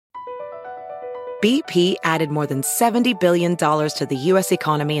BP added more than $70 billion to the U.S.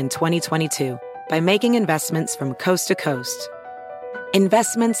 economy in 2022 by making investments from coast to coast.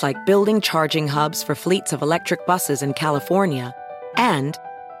 Investments like building charging hubs for fleets of electric buses in California and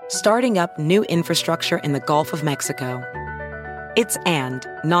starting up new infrastructure in the Gulf of Mexico. It's and,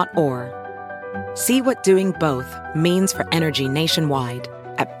 not or. See what doing both means for energy nationwide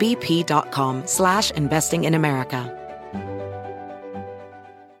at bp.com/investing in America.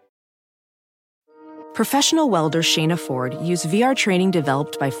 Professional welder Shayna Ford used VR training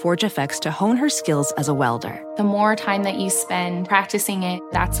developed by ForgeFX to hone her skills as a welder. The more time that you spend practicing it,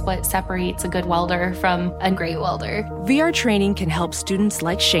 that's what separates a good welder from a great welder. VR training can help students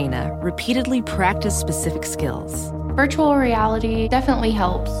like Shayna repeatedly practice specific skills. Virtual reality definitely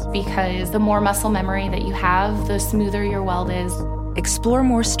helps because the more muscle memory that you have, the smoother your weld is. Explore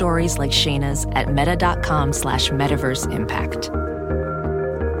more stories like Shayna's at meta.com/metaverseimpact.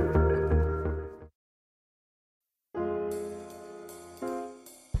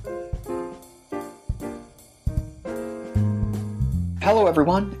 Hello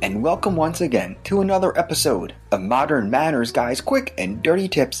everyone, and welcome once again to another episode of Modern Manners Guy's quick and dirty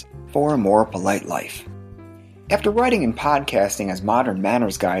tips for a more polite life. After writing and podcasting as Modern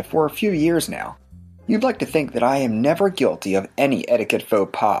Manners Guy for a few years now, you'd like to think that I am never guilty of any etiquette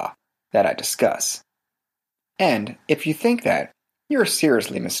faux pas that I discuss. And if you think that, you're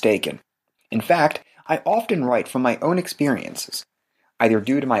seriously mistaken. In fact, I often write from my own experiences, either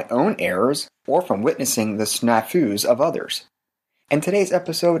due to my own errors or from witnessing the snafus of others. And today's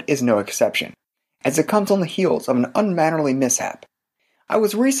episode is no exception, as it comes on the heels of an unmannerly mishap. I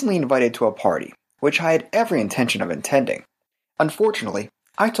was recently invited to a party, which I had every intention of attending. Unfortunately,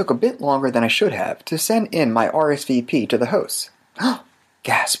 I took a bit longer than I should have to send in my RSVP to the hosts.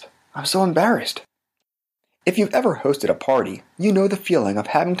 Gasp, I'm so embarrassed. If you've ever hosted a party, you know the feeling of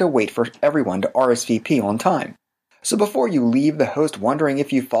having to wait for everyone to RSVP on time. So before you leave the host wondering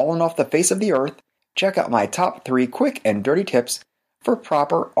if you've fallen off the face of the earth, check out my top 3 quick and dirty tips for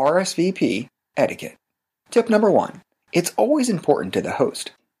proper RSVP etiquette. Tip number 1. It's always important to the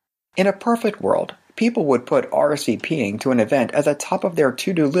host. In a perfect world, people would put RSVPing to an event at the top of their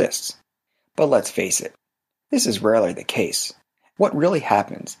to-do lists. But let's face it, this is rarely the case. What really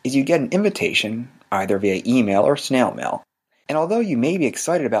happens is you get an invitation, either via email or snail mail, and although you may be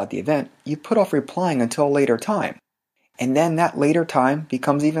excited about the event, you put off replying until a later time. And then that later time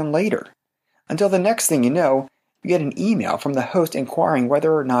becomes even later, until the next thing you know, you get an email from the host inquiring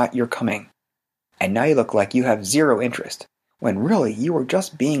whether or not you're coming. And now you look like you have zero interest, when really you were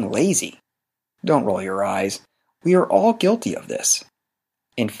just being lazy. Don't roll your eyes. We are all guilty of this.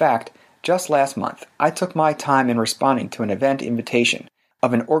 In fact, just last month, I took my time in responding to an event invitation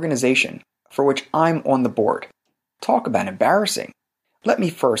of an organization for which I'm on the board. Talk about embarrassing. Let me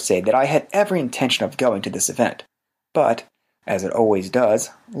first say that I had every intention of going to this event. But, as it always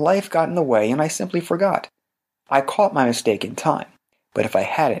does, life got in the way and I simply forgot. I caught my mistake in time, but if I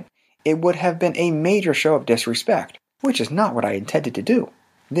hadn't, it would have been a major show of disrespect, which is not what I intended to do.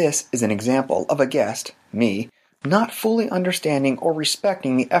 This is an example of a guest, me, not fully understanding or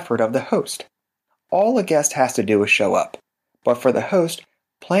respecting the effort of the host. All a guest has to do is show up, but for the host,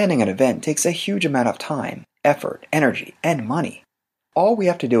 planning an event takes a huge amount of time, effort, energy, and money. All we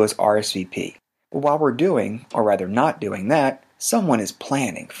have to do is RSVP, but while we're doing, or rather not doing that, someone is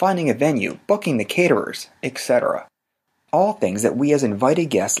planning, finding a venue, booking the caterers, etc. All things that we as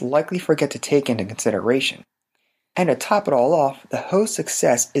invited guests likely forget to take into consideration. And to top it all off, the host's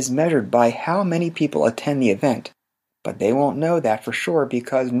success is measured by how many people attend the event. But they won't know that for sure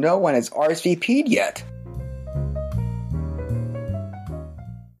because no one has RSVP'd yet.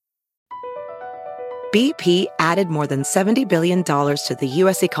 BP added more than $70 billion to the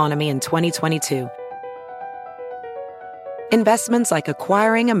U.S. economy in 2022. Investments like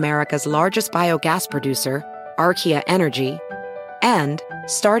acquiring America's largest biogas producer, Archaea Energy, and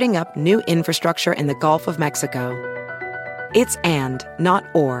starting up new infrastructure in the Gulf of Mexico. It's and, not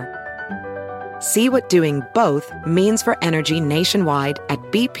or. See what doing both means for energy nationwide at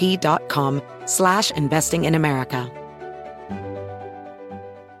bp.com/investing in America.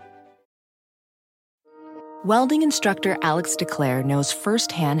 Welding instructor Alex DeClaire knows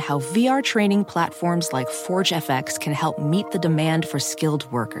firsthand how VR training platforms like ForgeFX can help meet the demand for skilled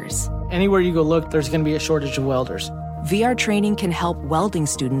workers. Anywhere you go look, there's going to be a shortage of welders. VR training can help welding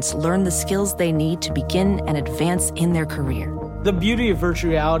students learn the skills they need to begin and advance in their career. The beauty of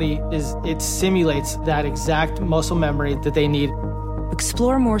virtual reality is it simulates that exact muscle memory that they need.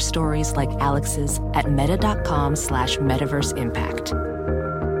 Explore more stories like Alex's at meta.com/metaverseimpact.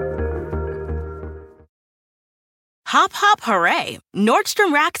 Hop, hop, hooray!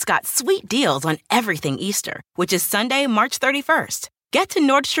 Nordstrom Rack's got sweet deals on everything Easter, which is Sunday, March 31st. Get to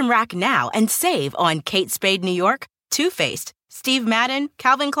Nordstrom Rack now and save on Kate Spade New York, Too Faced, Steve Madden,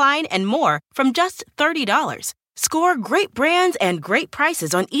 Calvin Klein, and more from just $30. Score great brands and great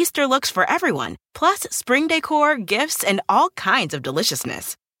prices on Easter looks for everyone, plus spring decor, gifts, and all kinds of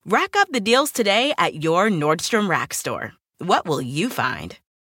deliciousness. Rack up the deals today at your Nordstrom Rack store. What will you find?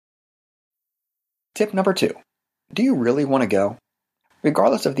 Tip number 2. Do you really want to go?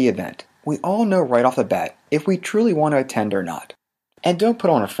 Regardless of the event, we all know right off the bat if we truly want to attend or not. And don't put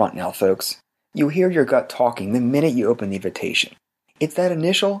on a front now, folks. You hear your gut talking the minute you open the invitation. It's that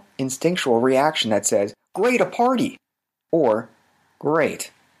initial, instinctual reaction that says, "Great, a party!" Or,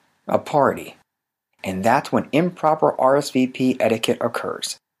 "Great, a party." And that's when improper RSVP etiquette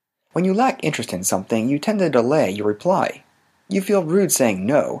occurs. When you lack interest in something, you tend to delay your reply. You feel rude saying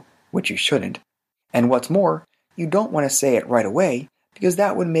no, which you shouldn't. And what's more, you don't want to say it right away because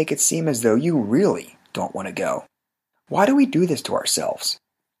that would make it seem as though you really don't want to go. Why do we do this to ourselves?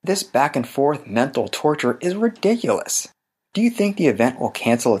 This back and forth mental torture is ridiculous. Do you think the event will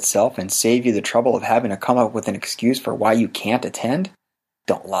cancel itself and save you the trouble of having to come up with an excuse for why you can't attend?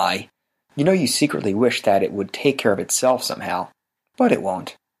 Don't lie. You know you secretly wish that it would take care of itself somehow, but it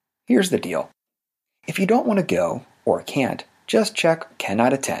won't. Here's the deal. If you don't want to go, or can't, just check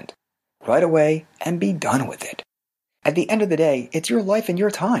 "cannot attend" right away and be done with it. At the end of the day, it's your life and your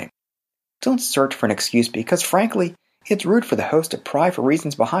time. Don't search for an excuse because, frankly, it's rude for the host to pry for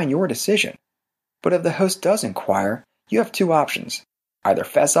reasons behind your decision. But if the host does inquire, you have 2 options. Either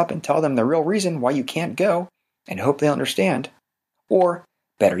fess up and tell them the real reason why you can't go and hope they understand, or,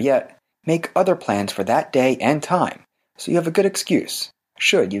 better yet, make other plans for that day and time so you have a good excuse,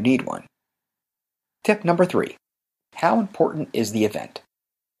 should you need one. Tip number 3. How important is the event?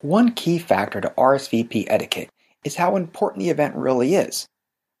 One key factor to RSVP etiquette is how important the event really is.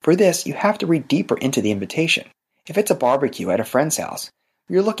 For this, you have to read deeper into the invitation. If it's a barbecue at a friend's house,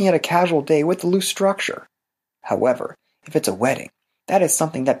 you're looking at a casual day with loose structure. However, if it's a wedding, that is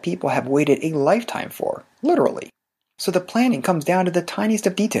something that people have waited a lifetime for, literally. So the planning comes down to the tiniest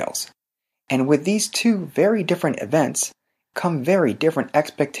of details. And with these 2 very different events come very different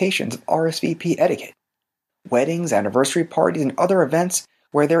expectations of RSVP etiquette. Weddings, anniversary parties, and other events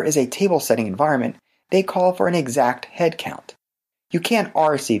where there is a table-setting environment, they call for an exact head count. You can't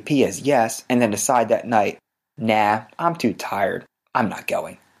RSVP as yes and then decide that night, "Nah, I'm too tired. I'm not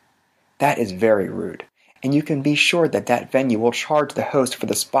going." That is very rude, and you can be sure that that venue will charge the host for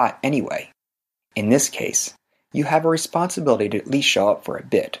the spot anyway. In this case, you have a responsibility to at least show up for a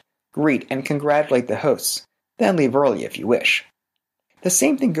bit, greet and congratulate the hosts, then leave early if you wish. The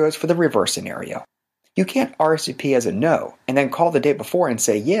same thing goes for the reverse scenario. You can't RSVP as a no and then call the day before and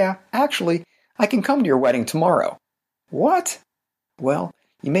say, "Yeah, actually, I can come to your wedding tomorrow." What? Well,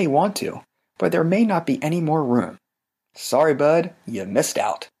 you may want to, but there may not be any more room. Sorry, bud, you missed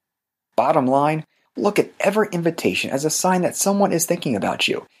out. Bottom line, look at every invitation as a sign that someone is thinking about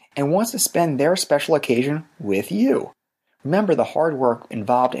you and wants to spend their special occasion with you. Remember the hard work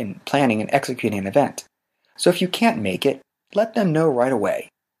involved in planning and executing an event. So if you can't make it, let them know right away.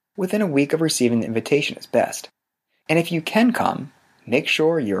 Within a week of receiving the invitation is best. And if you can come, make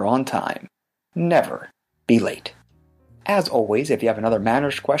sure you're on time. Never be late. As always, if you have another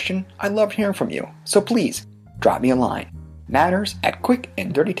manners question, I love hearing from you. So please, drop me a line.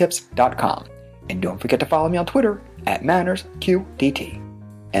 manners@quickanddirtytips.com. And don't forget to follow me on Twitter @mannersqdt.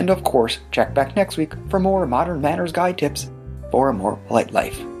 And of course, check back next week for more Modern Manners Guide tips for a more polite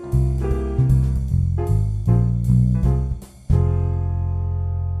life.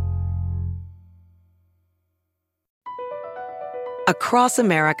 Across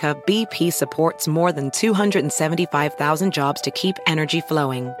America, BP supports more than 275,000 jobs to keep energy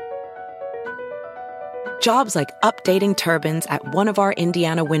flowing. Jobs like updating turbines at one of our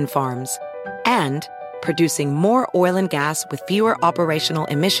Indiana wind farms and producing more oil and gas with fewer operational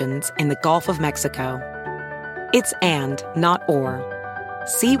emissions in the Gulf of Mexico. It's and, not or.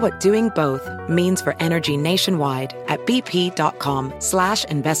 See what doing both means for energy nationwide at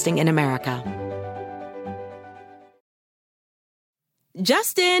bp.com/investing in America.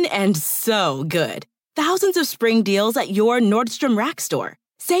 Justin and so good. Thousands of spring deals at your Nordstrom Rack store.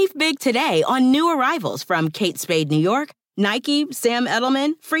 Save big today on new arrivals from Kate Spade New York, Nike, Sam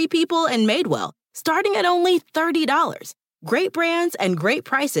Edelman, Free People, and Madewell, starting at only $30. Great brands and great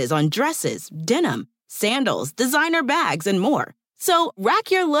prices on dresses, denim, sandals, designer bags, and more. So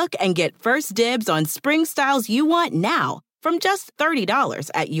rack your look and get first dibs on spring styles you want now from just $30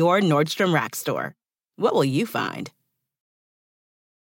 at your Nordstrom Rack store. What will you find?